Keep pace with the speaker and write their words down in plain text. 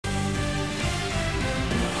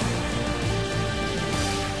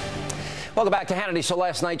Welcome back to Hannity. So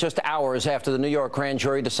last night, just hours after the New York grand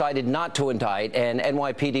jury decided not to indict an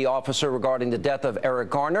NYPD officer regarding the death of Eric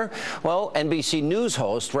Garner, well, NBC News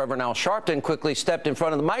host Reverend Al Sharpton quickly stepped in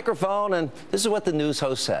front of the microphone, and this is what the news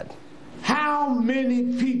host said. How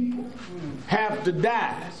many people have to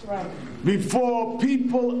die before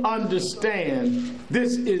people understand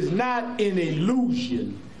this is not an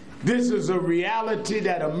illusion? This is a reality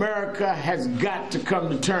that America has got to come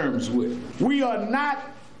to terms with. We are not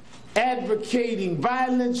advocating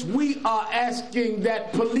violence. We are asking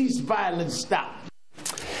that police violence stop.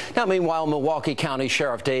 Now, meanwhile, Milwaukee County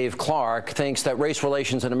Sheriff Dave Clark thinks that race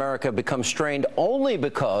relations in America have become strained only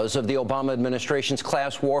because of the Obama administration's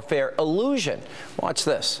class warfare illusion. Watch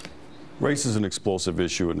this. Race is an explosive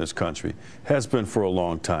issue in this country, has been for a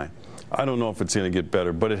long time. I don't know if it's going to get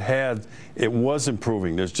better, but it was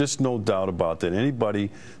improving. There's just no doubt about that.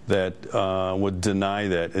 Anybody that would deny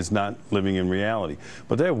that is not living in reality.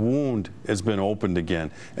 But that wound has been opened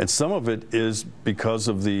again, and some of it is because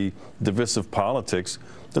of the divisive politics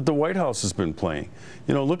that the White House has been playing.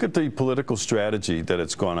 You know, look at the political strategy that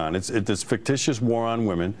it's gone on. It's this fictitious war on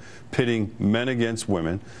women, pitting men against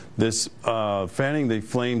women, this fanning the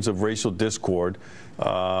flames of racial discord,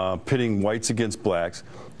 pitting whites against blacks,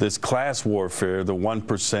 this class warfare, the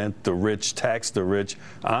 1%, the rich, tax the rich,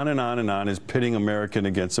 on and on is pitting American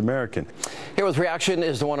against American. Here with reaction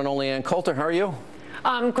is the one and only Ann Coulter. How are you?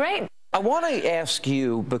 Great. I want to ask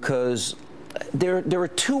you, because there are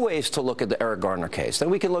two ways to look at the Eric Garner case.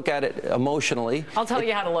 And we can look at it emotionally. I'll tell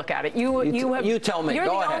you how to look at it. You tell me. You're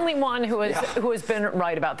Go the ahead. only one who has been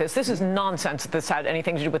right about this. This is nonsense that this had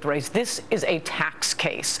anything to do with race. This is a tax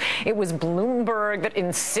case. It was Bloomberg that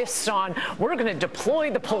insists on, we're going to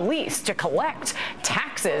deploy the police to collect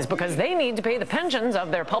taxes because they need to pay the pensions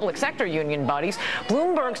of their public sector union buddies.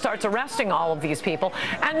 Bloomberg starts arresting all of these people.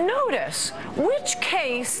 And notice, which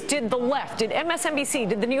case did the left, did MSNBC,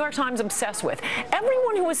 did the New York Times obsess with?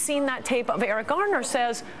 Everyone who has seen that tape of Eric Garner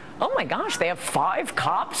says, oh my gosh, they have 5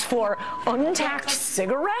 cops for untaxed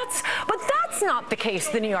cigarettes? But that's not the case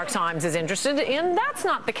the New York Times is interested in. That's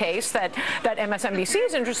not the case that MSNBC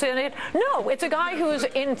is interested in. No, it's a guy who's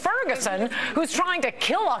in Ferguson who's trying to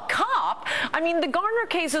kill a cop. I mean, the Garner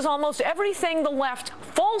case is almost everything the left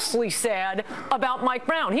falsely said about Mike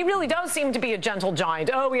Brown. He really does seem to be a gentle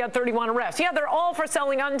giant. Oh, we had 31 arrests. Yeah, they're all for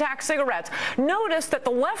selling untaxed cigarettes. Notice that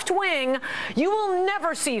the left wing, you will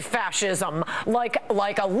never see fascism like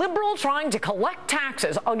a liberal trying to collect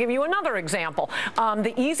taxes. I'll give you another example.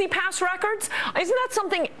 The Easy Pass records, isn't that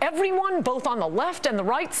something everyone, both on the left and the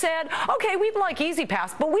right, said? Okay, we'd like Easy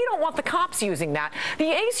Pass, but we don't want the cops using that.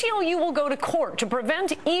 The ACLU will go to court to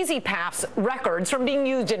prevent Easy Pass records from being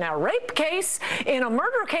used in a rape case, in a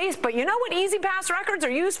murder case, but you know what Easy Pass records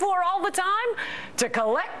are used for all the time? To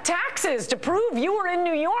collect taxes, to prove you were in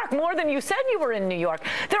New York more than you said you were in New York.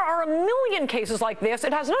 There are a million cases like this.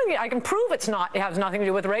 It has nothing, I can prove it has nothing to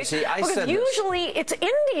do with race. See, because usually it's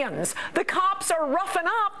Indians the cops are roughing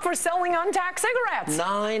up for selling untaxed cigarettes.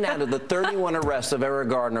 9 out of the 31 arrests of Eric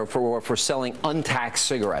Garner for selling untaxed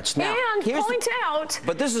cigarettes. Now, and point out,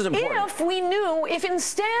 but this is important. If we knew, if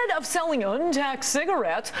instead of selling untaxed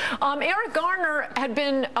cigarettes, Eric Garner had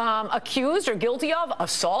been accused or guilty of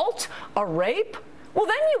assault, a rape, well,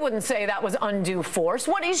 then you wouldn't say that was undue force.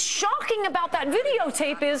 What is shocking about that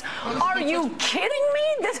videotape is, are you kidding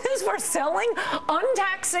me? This is for selling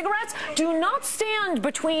untaxed cigarettes? Do not stand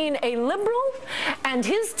between a liberal and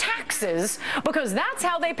his taxes, because that's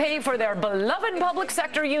how they pay for their beloved public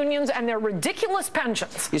sector unions and their ridiculous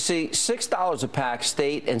pensions. You see, $6 a pack,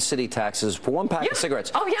 state and city taxes for 1 pack of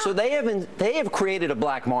cigarettes. Oh, yeah. So they have created a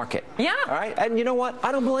black market. Yeah. All right. And you know what?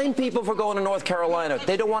 I don't blame people for going to North Carolina.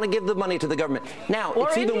 They don't want to give the money to the government. Now,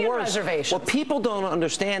 it's even worse. What people don't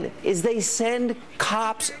understand is they send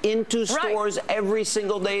cops into stores every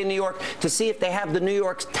single day in New York to see if they have the New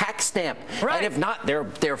York tax stamp. And if not, they're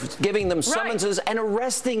giving them summonses and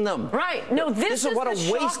arresting them. No, this is what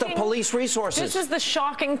a waste of police resources. This is the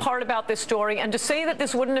shocking part about this story. And to say that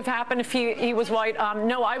this wouldn't have happened if he was white,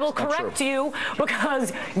 no, I will correct you,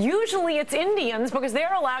 because usually it's Indians, because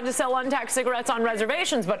they're allowed to sell untaxed cigarettes on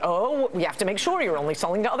reservations. But, oh, you have to make sure you're only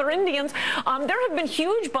selling to other Indians. There have been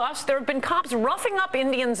huge busts. There have been cops roughing up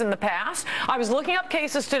Indians in the past. I was looking up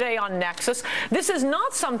cases today on Nexus. This is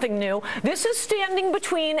not something new. This is standing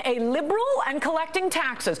between a liberal and collecting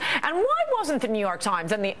taxes. And why wasn't the New York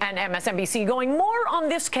Times and MSNBC going more on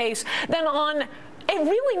this case than on a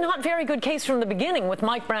really not very good case from the beginning with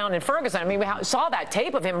Mike Brown and Ferguson. I mean, we saw that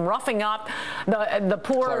tape of him roughing up the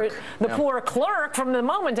poor clerk from the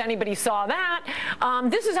moment anybody saw that.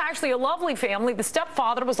 This is actually a lovely family. The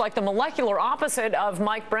stepfather was like the molecular opposite of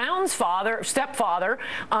Mike Brown's stepfather.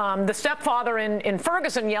 The stepfather in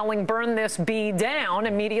Ferguson yelling, "Burn this bee down,"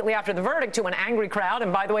 immediately after the verdict to an angry crowd.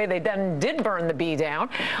 And by the way, they then did burn the bee down.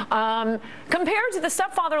 Compared to the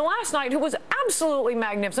stepfather last night, who was absolutely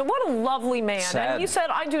magnificent. What a lovely man. Sad. And he said,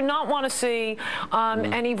 "I do not want to see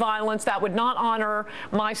any violence that would not honor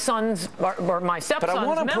my son's or my stepson's memory."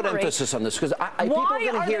 But I want to put emphasis on this because people are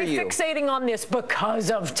going to hear you. Why are they fixating on this?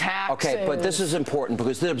 Because of taxes. Okay, but this is important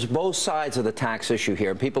because there's both sides of the tax issue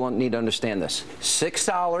here. People need to understand this.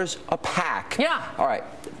 $6 a pack. Yeah. All right.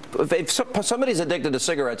 If somebody's addicted to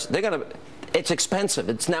cigarettes, they're going to... It's expensive.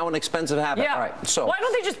 It's now an expensive habit. Yeah. All right. So why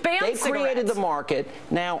don't they just ban cigarettes? They created the market.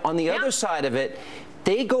 Now, on the other side of it,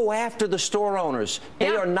 they go after the store owners. They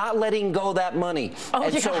are not letting go that money.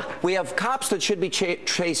 So we have cops that should be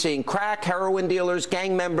chasing crack, heroin dealers,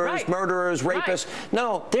 gang members, murderers, rapists.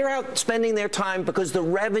 No, they're out spending their time because the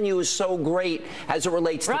revenue is so great as it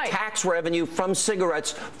relates to tax revenue from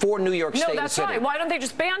cigarettes for New York State and City. No, that's right. Why don't they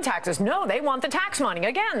just ban taxes? No, they want the tax money.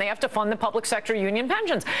 Again, they have to fund the public sector union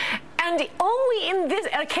pensions. And only in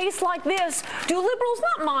a case like this do liberals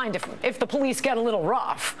not mind if the police get a little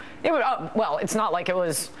rough. It would, well, it's not like it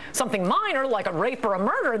was something minor like a rape or a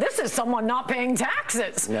murder. This is someone not paying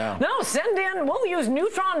taxes. No, send in, we'll use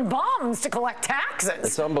neutron bombs to collect taxes.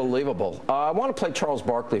 It's unbelievable. I want to play Charles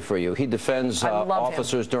Barkley for you. He defends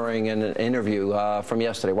officers during an interview from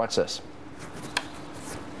yesterday. Watch this.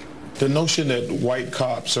 The notion that white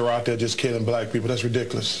cops are out there just killing black people, that's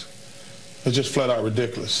ridiculous. It's just flat out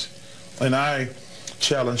ridiculous. And I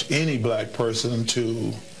challenge any black person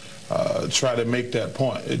to try to make that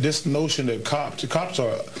point. This notion that cops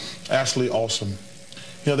are actually awesome.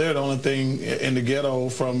 You know, they're the only thing in the ghetto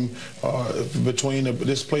from between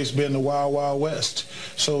this place being the Wild Wild West.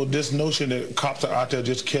 So this notion that cops are out there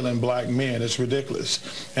just killing black men is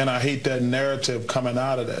ridiculous. And I hate that narrative coming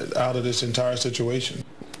out of this entire situation.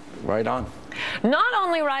 Right on. Not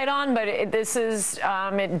only right on, but it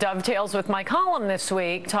dovetails with my column this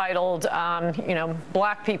week titled, you know,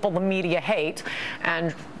 Black People the Media Hate,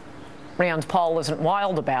 and Rand Paul isn't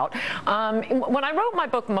wild about. When I wrote my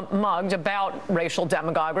book, Mugged, about racial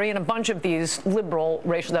demagoguery and a bunch of these liberal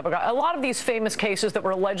racial demagoguery, a lot of these famous cases that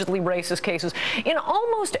were allegedly racist cases, in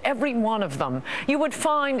almost every one of them, you would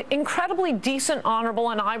find incredibly decent,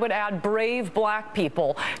 honorable, and I would add brave black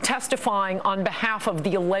people testifying on behalf of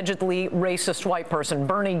the allegedly racist white person,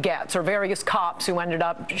 Bernie Goetz, or various cops who ended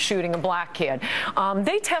up shooting a black kid.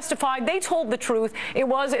 They testified, they told the truth. It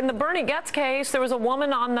was in the Bernie Goetz case, there was a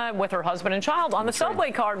woman with her husband and child on the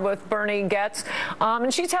subway card with Bernie Goetz,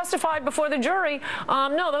 and she testified before the jury,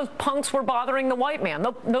 no, those punks were bothering the white man.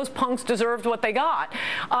 Those punks deserved what they got.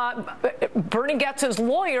 Bernie Goetz's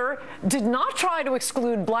lawyer did not try to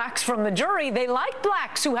exclude blacks from the jury. They like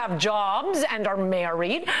blacks who have jobs and are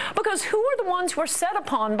married, because who are the ones who are set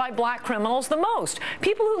upon by black criminals the most?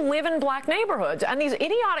 People who live in black neighborhoods. And these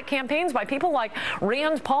idiotic campaigns by people like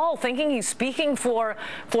Rand Paul, thinking he's speaking for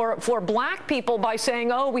black people by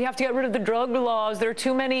saying, oh, we have to get rid of the drug laws. There are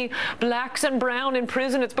too many blacks and brown in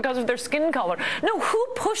prison. It's because of their skin color. No, who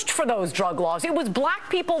pushed for those drug laws? It was black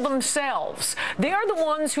people themselves. They are the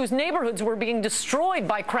ones whose neighborhoods were being destroyed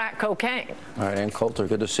by crack cocaine. All right, Ann Coulter,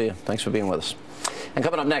 good to see you. Thanks for being with us. And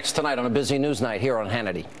coming up next tonight on a busy news night here on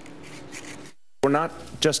Hannity. We're not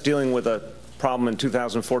just dealing with a problem in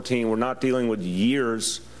 2014. We're not dealing with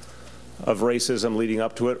years of racism leading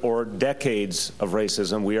up to it or decades of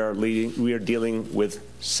racism. We are dealing with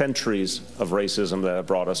centuries of racism that have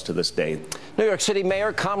brought us to this day. New York City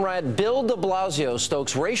Mayor Comrade Bill de Blasio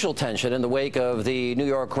stokes racial tension in the wake of the New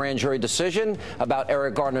York grand jury decision about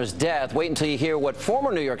Eric Garner's death. Wait until you hear what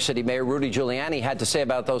former New York City Mayor Rudy Giuliani had to say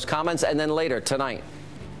about those comments, and then later tonight.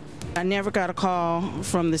 I never got a call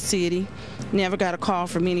from the city, never got a call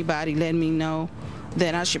from anybody letting me know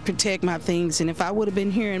that I should protect my things. And if I would have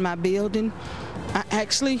been here in my building, I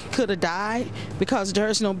actually could have died because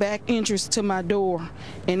there's no back entrance to my door,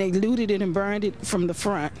 and they looted it and burned it from the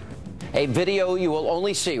front. A video you will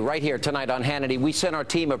only see right here tonight on Hannity. We sent our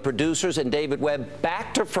team of producers and David Webb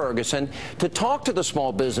back to Ferguson to talk to the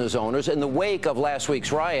small business owners in the wake of last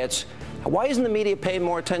week's riots. Why isn't the media paying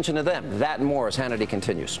more attention to them? That and more as Hannity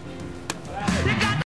continues.